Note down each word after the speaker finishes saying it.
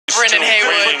Brendan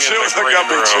Haywood.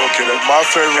 My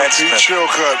favorite Pete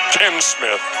Chilcutt. Ken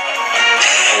Smith.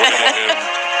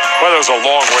 Well, there was a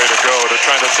long way to go to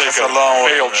trying to take a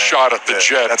failed shot at the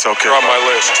Jet. That's okay. You're on my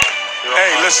list. Hey,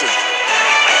 listen.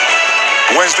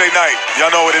 Wednesday night,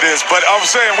 y'all know what it is. But I'm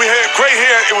saying we had great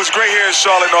here. It was great here in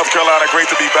Charlotte, North Carolina.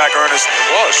 Great to be back, Ernest.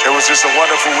 It was just a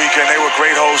wonderful weekend. They were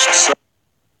great hosts.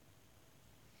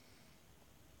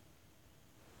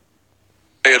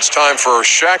 It's time for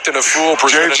Shaq and a Fool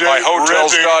presented by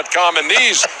Hotels.com. And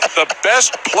these, the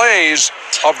best plays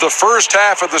of the first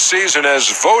half of the season as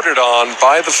voted on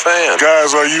by the fans.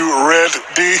 Guys, are you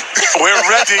ready? We're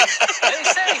ready. They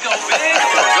say go big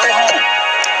or go home.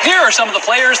 Here are some of the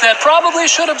players that probably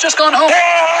should have just gone home.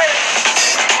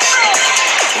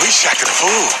 We Shaq and a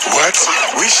Fool. What?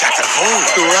 We Shaq and a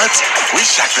Fool. What? We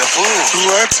Shaq and a Fool.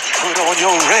 What? Put on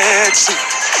your red suit.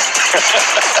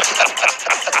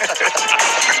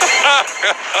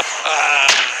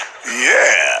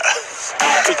 Yeah.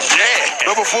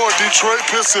 Number 4, Detroit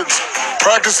Pistons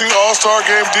practicing All-Star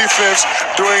Game defense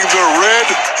during the red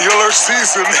Yeller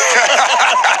season.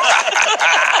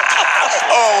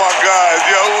 Oh my God,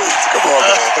 yo, come on,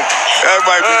 man. That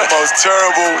might be the most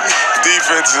terrible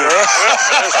defense. Oh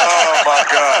my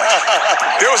God.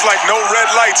 There was like no red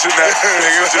lights in that thing.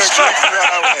 It was just straight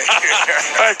highway.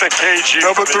 Back to KG.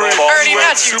 Number 3, Ernie,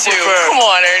 not you too. Come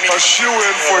on, Ernie. A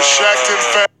shoe-in for Shaqton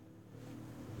fans.